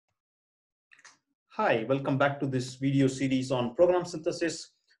Hi, welcome back to this video series on program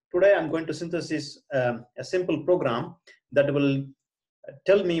synthesis. Today I'm going to synthesize a simple program that will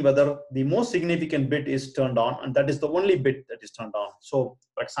tell me whether the most significant bit is turned on, and that is the only bit that is turned on. So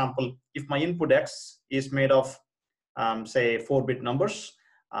for example, if my input X is made of say 4-bit numbers,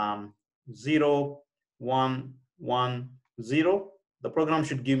 0, 1, 1, 0, the program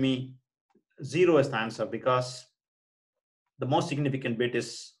should give me 0 as the answer because the most significant bit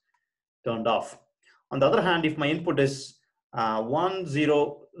is turned off. On the other hand, if my input is 1,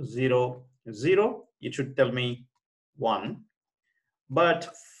 0, 0, 0, it should tell me 1.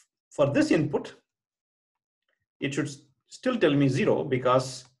 But for this input, it should still tell me 0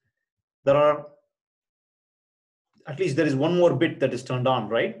 because there is one more bit that is turned on,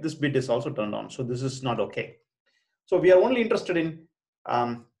 right? This bit is also turned on, so this is not okay. So we are only interested in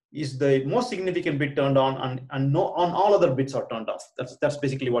is the most significant bit turned on, and no, on all other bits are turned off. That's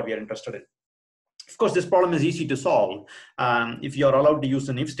basically what we are interested in. Of course, this problem is easy to solve if you are allowed to use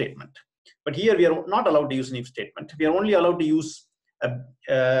an if statement. But here we are not allowed to use an if statement. We are only allowed to use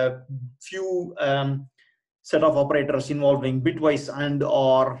a few set of operators involving bitwise and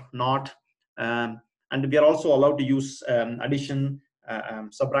or not. And we are also allowed to use addition,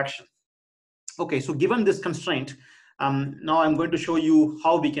 subtraction. Okay, so given this constraint, now I'm going to show you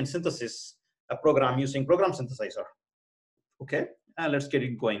how we can synthesize a program using program synthesizer. Okay, let's get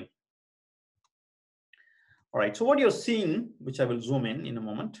it going. All right, so what you're seeing, which I will zoom in a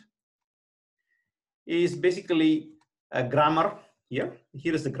moment, is basically a grammar here.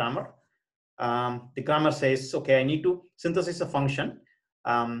 Here is the grammar. The grammar says, okay, I need to synthesize a function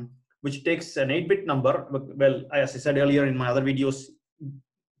which takes an 8-bit number. Well, as I said earlier in my other videos,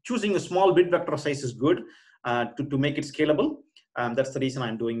 choosing a small bit vector size is good to make it scalable. That's the reason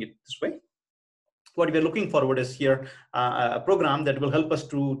I'm doing it this way. What we're looking forward is here a program that will help us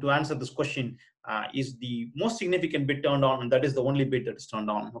to answer this question. Is the most significant bit turned on, and that is the only bit that is turned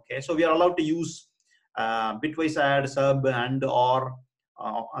on. Okay, so we are allowed to use bitwise add, sub, and or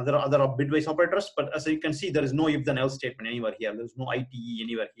other bitwise operators, but as you can see, there is no if then else statement anywhere here. There's no ITE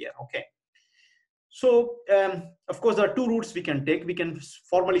anywhere here. Okay, so of course there are two routes we can take. We can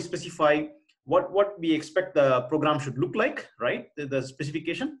formally specify what we expect the program should look like, right? The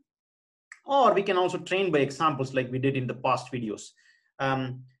specification. Or we can also train by examples like we did in the past videos.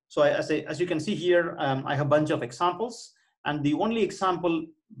 So as you can see here, I have a bunch of examples, and the only example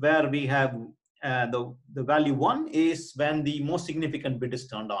where we have the value 1 is when the most significant bit is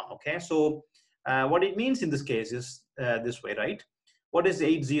turned on. Okay, so what it means in this case is this way, right? What is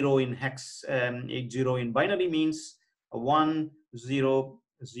 80 in hex? 80 in binary means 1, 0,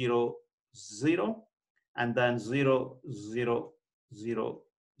 0, 0, and then 0, 0, 0,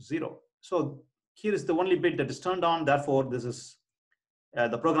 0. So here is the only bit that is turned on. Therefore, this is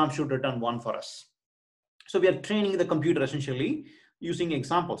the program should return 1 for us. So we are training the computer essentially using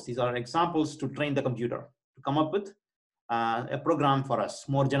examples. These are examples to train the computer to come up with a program for us,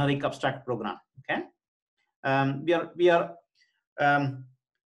 more generic abstract program. Okay, we are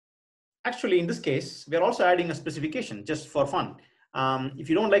actually in this case we are also adding a specification just for fun. If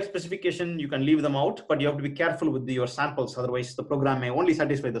you don't like specification, you can leave them out, but you have to be careful with your samples. Otherwise, the program may only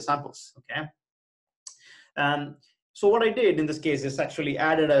satisfy the samples. Okay. So what I did in this case is actually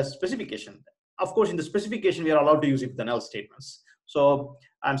added a specification. Of course, in the specification, we are allowed to use if then else statements. So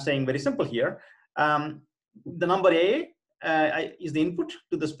I'm saying very simple here. The number A is the input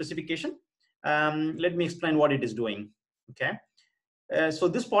to the specification. Let me explain what it is doing. Okay. So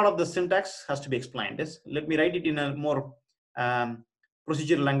this part of the syntax has to be explained. Let me write it in a more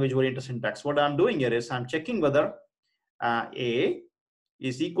procedural language oriented syntax. What I'm doing here is I'm checking whether A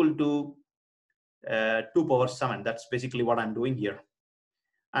is equal to 2 power 7. That's basically what I'm doing here.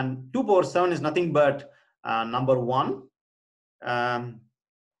 And 2 power 7 is nothing but number 1.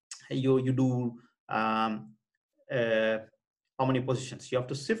 You do how many positions? You have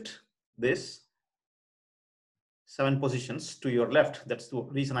to shift this 7 positions to your left. That's the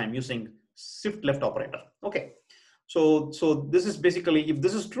reason I'm using shift left operator. Okay. So this is basically, if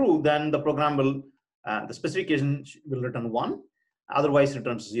this is true, then the program will, the specification will return 1, otherwise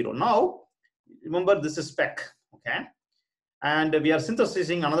returns 0. Now, remember this is spec, okay? And we are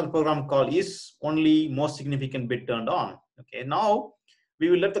synthesizing another program called is only most significant bit turned on. Okay, now we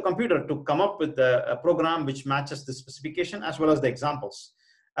will let the computer to come up with a program which matches the specification as well as the examples.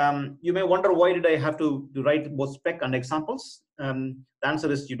 You may wonder, why did I have to write both spec and examples? The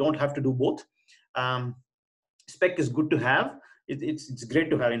answer is you don't have to do both. Spec is good to have. It's great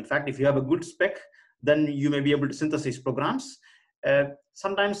to have. In fact, if you have a good spec, then you may be able to synthesize programs.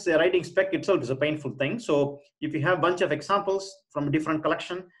 Sometimes writing spec itself is a painful thing. So if you have a bunch of examples from a different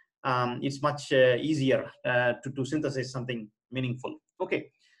collection, it's much easier to synthesize something meaningful. Okay,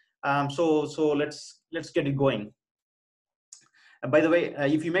 so let's get it going. By the way,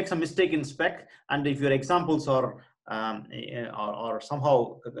 if you make some mistake in spec, and if your examples are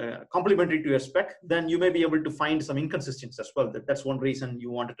somehow complementary to your spec, then you may be able to find some inconsistencies as well. That's one reason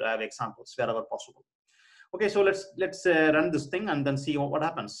you wanted to have examples wherever possible. Okay, so let's run this thing and then see what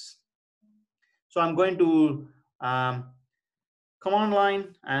happens. So I'm going to command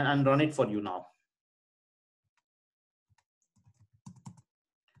line and run it for you now.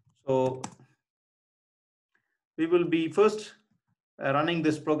 So we will be first running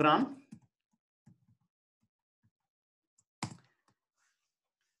this program.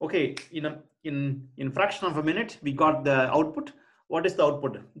 Okay, in fraction of a minute, we got the output. What is the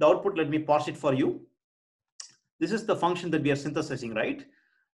output? The output, let me parse it for you. This is the function that we are synthesizing, right?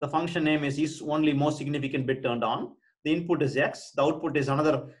 The function name is only most significant bit turned on. The input is X. The output is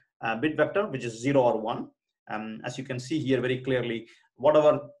another bit vector, which is 0 or 1. As you can see here very clearly,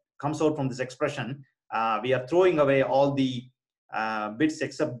 whatever comes out from this expression, we are throwing away all the bits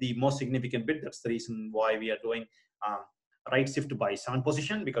except the most significant bit. That's the reason why we are doing right shift by 7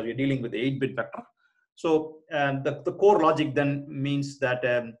 position, because we're dealing with the 8-bit vector. So the core logic then means that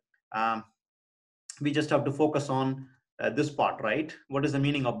we just have to focus on this part, right? What is the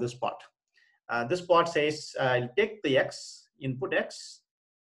meaning of this part? This part says I'll take the X, input X,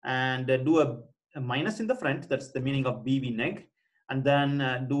 and do a minus in the front. That's the meaning of BV neg, and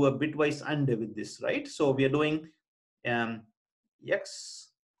then do a bitwise AND with this, right? So we are doing X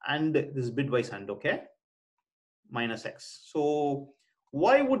and this bitwise AND, okay? Minus X. So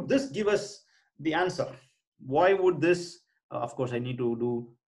why would this give us the answer? Why would this, of course, I need to do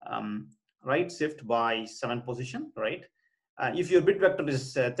right shift by 7 position, right? If your bit vector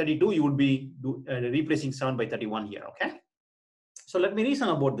is 32, you would be replacing 7 by 31 here, okay? So let me reason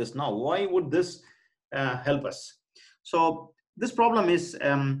about this now. Why would this help us? So this problem is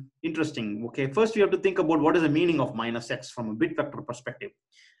interesting, okay? First, you have to think about what is the meaning of minus X from a bit vector perspective.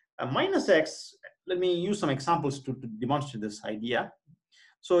 Minus X, let me use some examples to demonstrate this idea.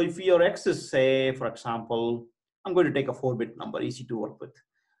 So if your X is, say, for example, I'm going to take a 4-bit number, easy to work with,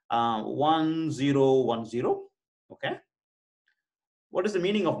 1010, okay? What is the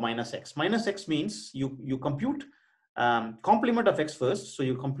meaning of minus X? Minus X means you compute complement of X first. So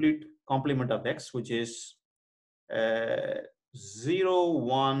you complete complement of X, which is 0,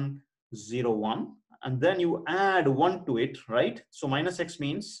 1, 0, 1, and then you add 1 to it, right? So minus X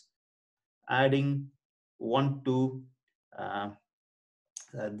means adding 1 to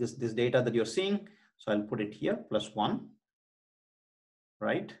this data that you're seeing. So I'll put it here, plus 1,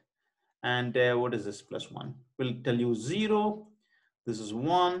 right? And what is this plus 1? Will tell you 0. This is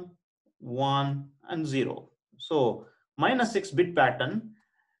 1, 1, and 0. So minus 6-bit pattern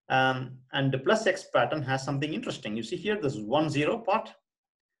and the plus X pattern has something interesting. You see here, this is 1, 0 part.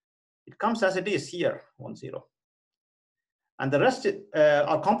 It comes as it is here, 1, 0. And the rest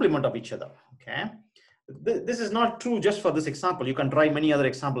are complement of each other, okay? This is not true just for this example. You can try many other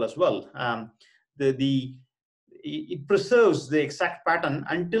examples as well. It preserves the exact pattern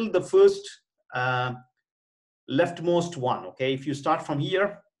until the first leftmost one, okay? If you start from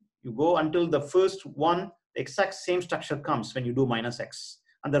here, you go until the first one, the exact same structure comes when you do minus X.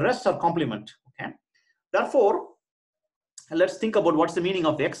 And the rest are complement, okay? Therefore, let's think about what's the meaning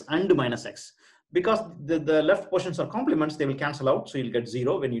of X and minus X. Because the left portions are complements, they will cancel out, so you'll get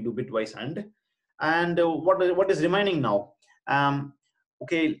 0 when you do bitwise AND. And what is remaining now?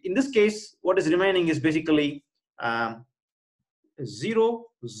 Okay, in this case, what is remaining is basically 0,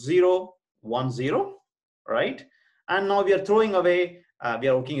 0, 1, 0, right? And now we are throwing away, we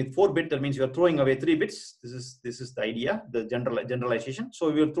are working with 4-bit, that means we are throwing away 3 bits. This is the idea, the generalization. So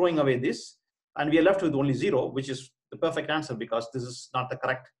we are throwing away this, and we are left with only 0, which is the perfect answer, because this is not the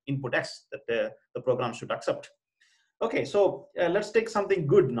correct input X that the program should accept. Okay, so let's take something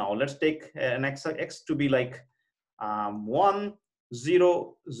good now. Let's take an X to be like 1,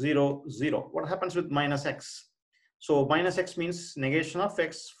 0, 0, 0. What happens with minus X? So minus X means negation of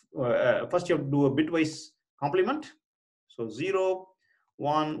X. First you have to do a bitwise complement. So 0,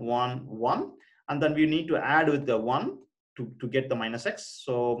 1, 1, 1. And then we need to add with the 1 to get the minus X.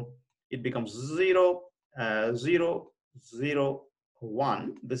 So it becomes 0, 0, 0,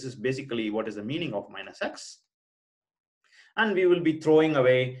 1. This is basically what is the meaning of minus X. And we will be throwing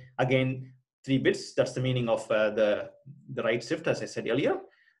away again 3 bits. That's the meaning of the right shift, as I said earlier.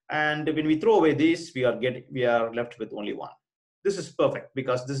 And when we throw away this, we are left with only 1. This is perfect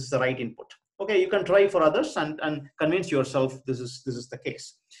because this is the right input. Okay, you can try for others and convince yourself this is the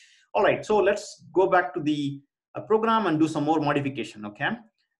case. All right, so let's go back to the program and do some more modification. Okay,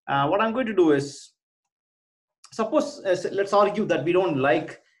 What I'm going to do is, suppose let's argue that we don't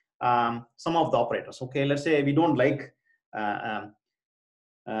like some of the operators. Okay, let's say we don't like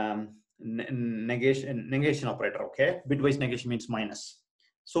negation operator. Okay, bitwise negation means minus.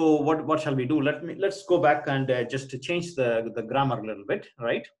 So what shall we do? Let's go back and just to change the grammar a little bit,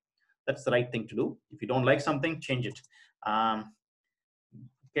 right? That's the right thing to do. If you don't like something, change it.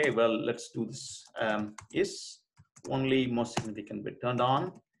 Okay, well, let's do this. Is only most significant bit turned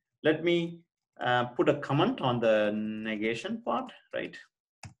on. Let me put a comment on the negation part, right?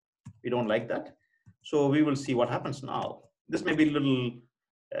 We don't like that. So we will see what happens now. This may be a little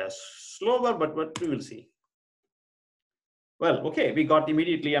slower, but we will see. Well, okay, we got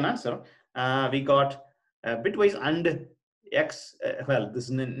immediately an answer. We got bitwise and x. Well, this,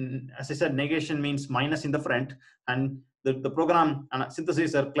 as I said, negation means minus in the front, and the program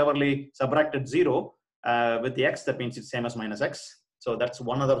synthesizer cleverly subtracted 0 with the x. That means it's same as minus x. So that's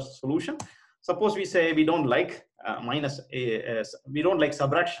one other solution. Suppose we say we don't like we don't like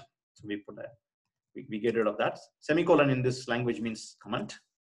subtraction. So we put we get rid of that. Semicolon in this language means comment.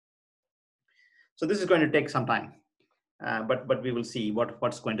 So this is going to take some time. But we will see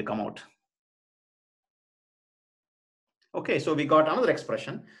what's going to come out. Okay, so we got another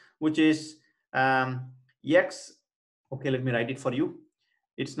expression, which is x. Okay, let me write it for you.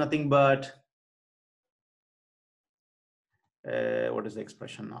 It's nothing but what is the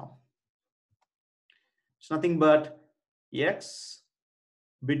expression now? It's nothing but x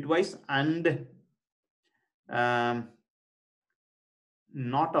bitwise and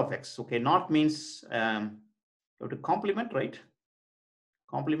not of x. Okay, not means you have to complement, right?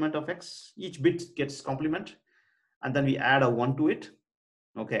 Complement of x. Each bit gets complement, and then we add a 1 to it.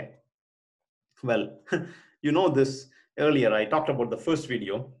 Okay. Well, you know this earlier. I talked about the first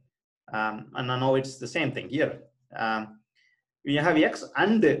video, and now it's the same thing here. We have x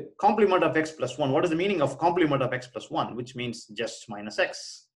and the complement of x plus 1. What is the meaning of complement of x plus 1? Which means just minus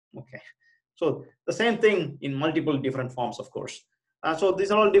x. Okay. So the same thing in multiple different forms, of course. So these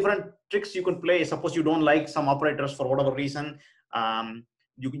are all different tricks you can play. Suppose you don't like some operators for whatever reason.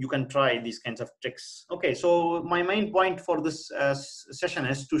 You can try these kinds of tricks. Okay, so my main point for this session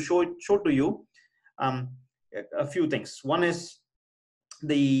is to show to you a few things. One is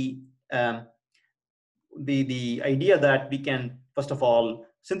the idea that we can first of all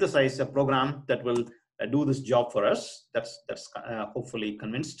synthesize a program that will do this job for us. That's hopefully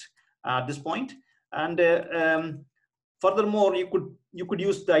convinced at this point. And furthermore, you could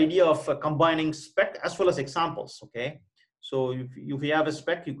use the idea of combining spec as well as examples. Okay, so if you have a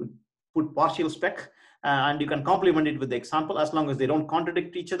spec, you could put partial spec and you can complement it with the example as long as they don't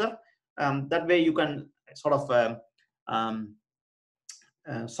contradict each other. That way you can sort of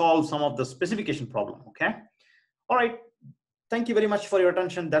solve some of the specification problem. Okay, all right, thank you very much for your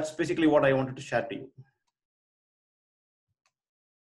attention. That's basically what I wanted to share to you.